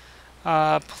stuff,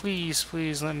 please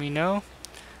let me know,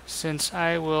 since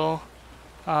I will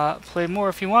play more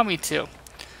if you want me to.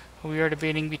 We are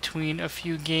debating between a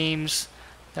few games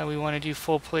that we want to do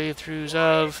full playthroughs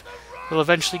of. We'll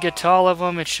eventually get to all of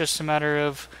them. It's just a matter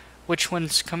of which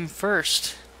ones come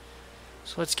first.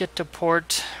 So let's get to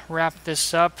port, wrap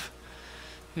this up.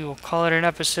 We will call it an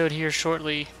episode here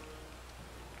shortly.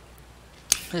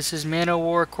 This is Man O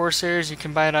War Corsairs. You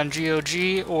can buy it on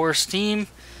GOG or Steam.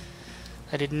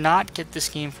 I did not get this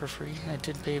game for free. I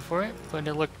did pay for it, but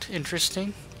it looked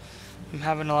interesting. I'm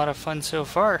having a lot of fun so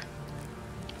far.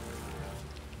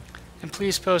 And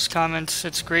please post comments.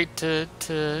 It's great to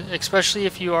especially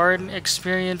if you are an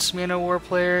experienced Man O War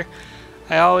player.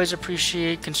 I always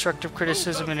appreciate constructive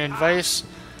criticism and advice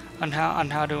on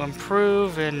how to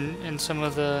improve and some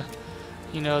of the,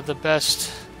 you know, the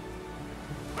best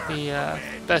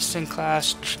in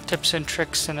class tips and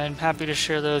tricks, and I'm happy to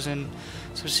share those in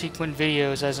subsequent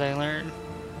videos as I learn.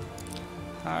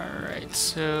 Alright,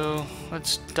 so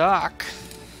let's dock.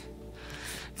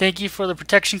 Thank you for the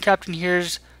protection, Captain.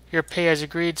 Here's your pay as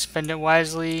agreed. Spend it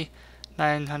wisely.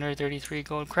 933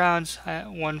 gold crowns.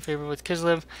 1 favor with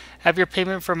Kislev. Have your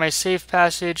payment for my safe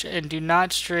passage, and do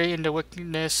not stray into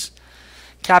wickedness,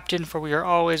 Captain, for we are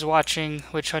always watching.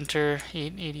 Witch Hunter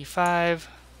 885.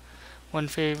 1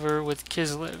 favor with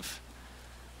Kislev.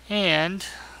 And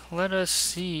let us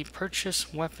see.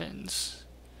 Purchase weapons.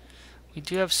 We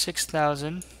do have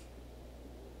 6,000.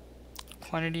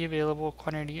 Quantity available,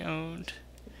 quantity owned.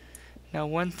 Now,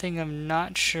 one thing I'm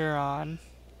not sure on.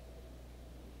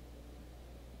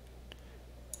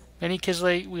 Many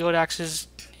Kislev wield axes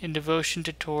in devotion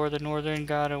to Tor, the northern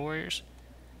god of warriors.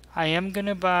 I am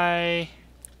gonna buy.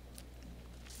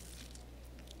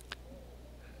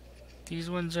 These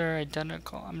ones are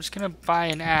identical. I'm just gonna buy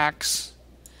an axe,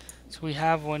 so we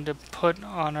have one to put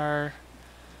on our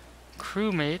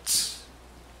crewmates.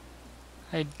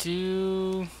 I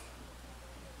do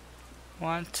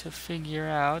want to figure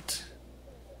out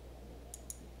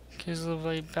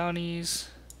Kislev bounties,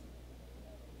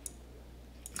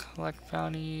 collect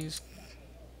bounties.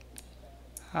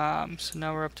 So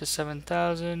now we're up to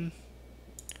 7,000.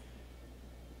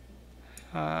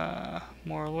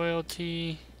 More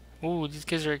loyalty. Ooh, these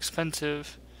guys are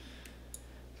expensive.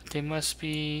 But they must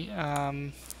be a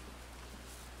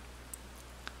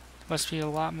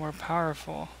lot more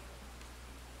powerful.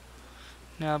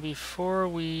 Now before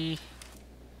we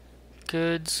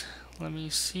goods, let me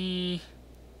see.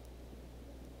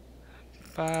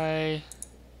 Buy.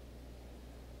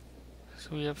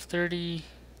 So we have 30.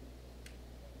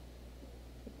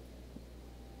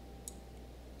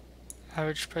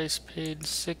 Average price paid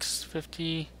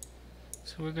 $6.50.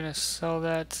 So we're gonna sell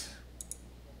that.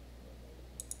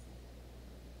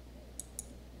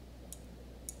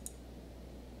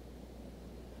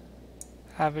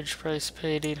 Average price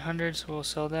paid 800, so we'll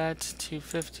sell that.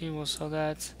 250, we'll sell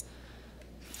that.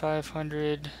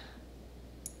 500,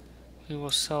 we will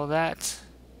sell that.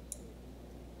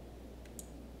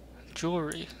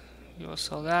 Jewelry, we will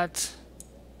sell that.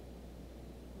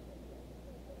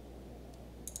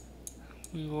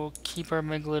 We will keep our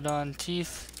Megalodon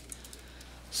teeth.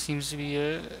 Seems to be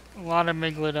a lot of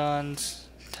Megalodons.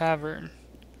 Tavern.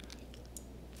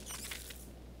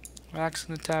 Wax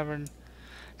in the tavern.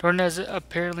 Norden has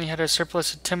apparently had a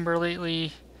surplus of timber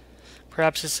lately.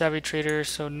 Perhaps a savvy trader.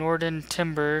 So Norden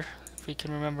timber, if we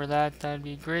can remember that, that'd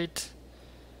be great.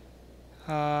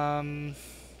 Man,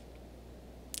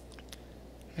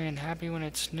 happy when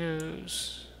it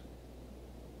snows.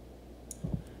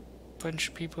 Bunch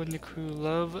of people in the crew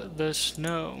love the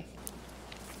snow.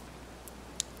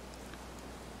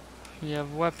 We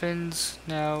have weapons.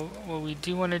 Now, what we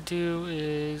do want to do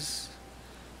is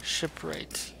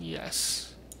shipwright.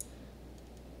 Yes.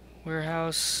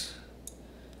 Warehouse.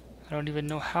 I don't even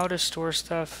know how to store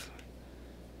stuff.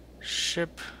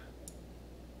 Ship.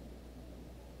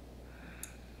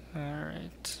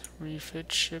 Alright.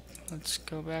 Refit ship. Let's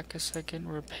go back a second.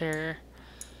 Repair.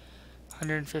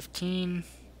 115.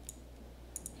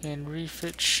 And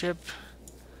refit ship.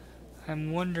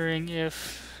 I'm wondering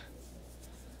if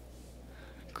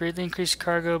greatly increased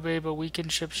cargo bay but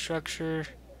weakened ship structure.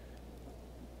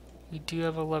 We do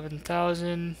have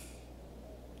 11,000.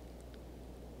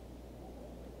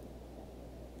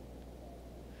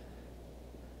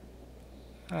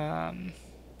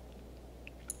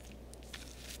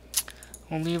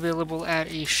 Only available at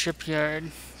a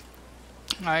shipyard.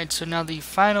 Alright, so now the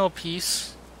final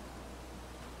piece,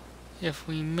 if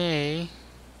we may,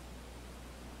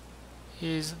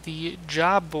 is the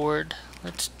job board.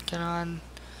 Let's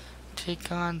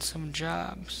take on some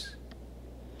jobs.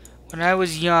 When I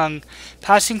was young,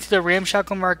 passing through the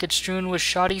ramshackle market strewn with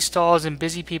shoddy stalls and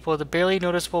busy people, the barely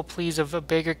noticeable pleas of a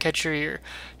beggar catch your ear.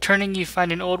 Turning, you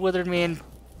find an old withered man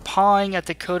pawing at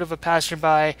the coat of a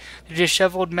passerby, the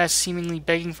disheveled mess seemingly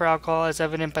begging for alcohol, as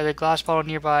evident by the glass bottle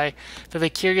nearby, though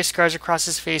the curious scars across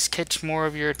his face catch more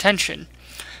of your attention.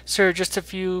 Sir, just a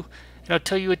few, and I'll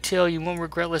tell you a tale you won't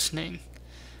regret listening.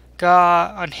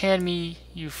 Gah, unhand me,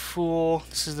 you fool.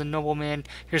 This is the nobleman.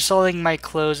 You're selling my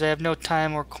clothes. I have no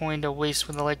time or coin to waste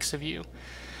with the likes of you.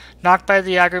 Knocked by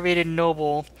the aggravated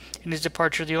noble in his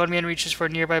departure, the old man reaches for a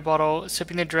nearby bottle,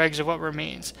 sipping the dregs of what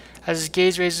remains. As his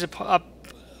gaze raises up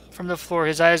from the floor,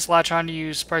 his eyes latch onto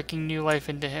you, sparking new life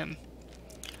into him.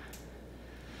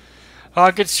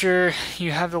 "Ah, good sir,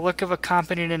 you have the look of a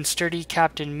competent and sturdy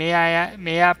captain.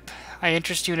 Mayhap I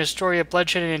interest you in a story of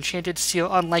bloodshed and enchanted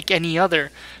steel unlike any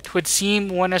other. 'Twould seem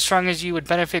one as strong as you would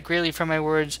benefit greatly from my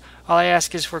words. All I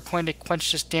ask is for coin to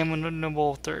quench this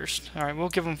damnable thirst." Alright, we'll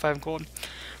give him 5 gold.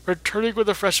 Returning with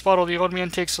a fresh bottle, the old man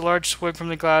takes a large swig from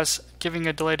the glass, giving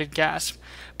a delighted gasp.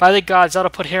 "By the gods, that'll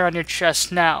put hair on your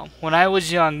chest now. When I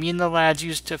was young, me and the lads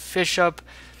used to fish up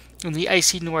in the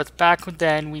icy north. Back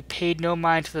then, we paid no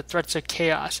mind to the threats of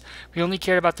chaos. We only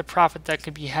cared about the profit that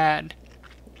could be had.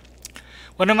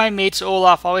 One of my mates,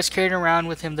 Olaf, always carried around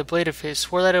with him the blade of his,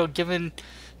 swore that it was given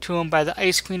to him by the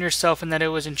Ice Queen herself and that it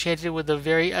was enchanted with the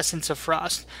very essence of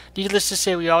frost. Needless to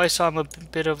say, we always saw him a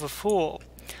bit of a fool.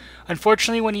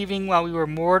 Unfortunately, one evening while we were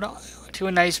moored to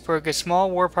an iceberg, a small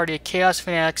war party of chaos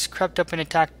fanatics crept up and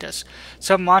attacked us.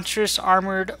 Some monstrous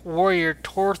armored warrior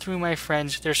tore through my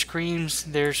friends. Their screams.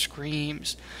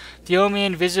 The old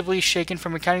man, visibly shaken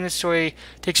from recounting the story,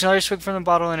 takes another swig from the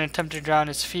bottle in an attempt to drown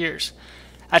his fears.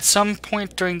 At some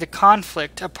point during the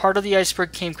conflict, a part of the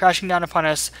iceberg came crashing down upon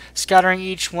us, scattering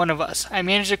each one of us. I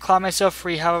managed to claw myself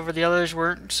free, however the others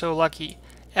weren't so lucky.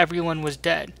 Everyone was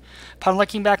dead. Upon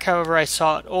looking back, however, I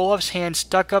saw it. Olaf's hand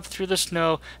stuck up through the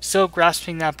snow, still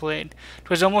grasping that blade. It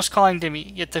was almost calling to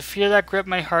me, yet the fear that gripped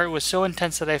my heart was so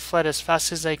intense that I fled as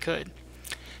fast as I could.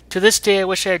 To this day, I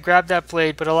wish I had grabbed that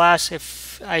blade, but alas, a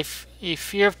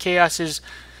fear of chaos is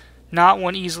not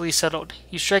one easily settled.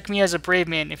 You strike me as a brave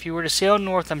man. If you were to sail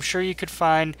north, I'm sure you could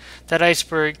find that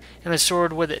iceberg and the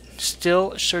sword with it.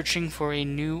 Still searching for a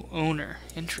new owner.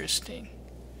 Interesting.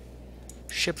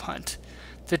 Ship hunt.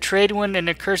 The trade wind, an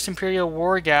accursed imperial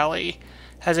war galley,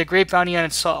 has a great bounty on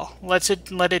its hull. Let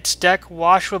its deck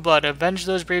wash with blood. Avenge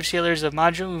those brave sailors of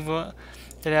Maja Uva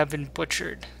that have been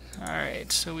butchered.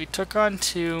 Alright, so we took on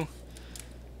 2.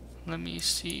 Let me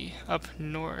see. Up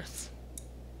north.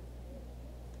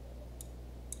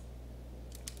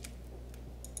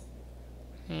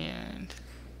 And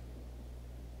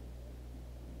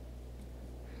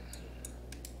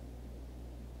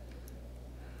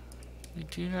we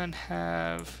do not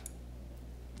have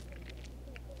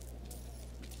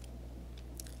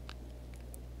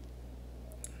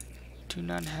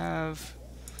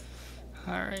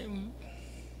alright.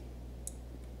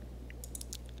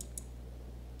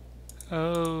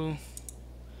 Oh,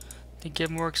 they get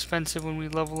more expensive when we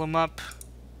level them up.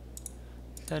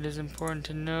 That is important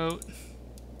to note.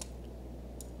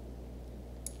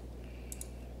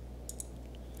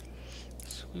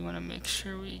 We want to make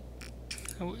sure we...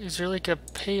 Oh, is there like a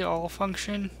pay all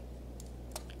function?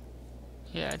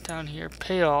 Yeah, down here.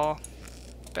 Pay all.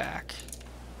 Back.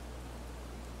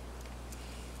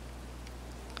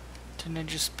 Didn't I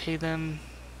just pay them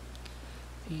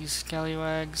these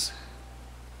scallywags?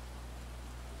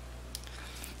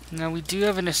 Now we do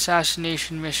have an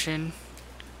assassination mission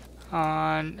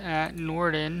at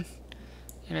Norden,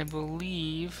 and I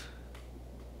believe...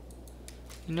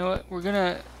 You know what?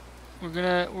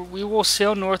 We will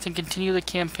sail north and continue the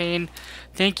campaign.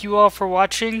 Thank you all for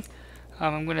watching.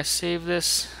 I'm gonna save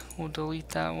this. We'll delete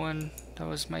that one. That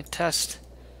was my test.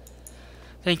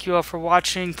 Thank you all for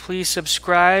watching. Please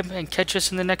subscribe and catch us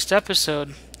in the next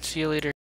episode. See you later.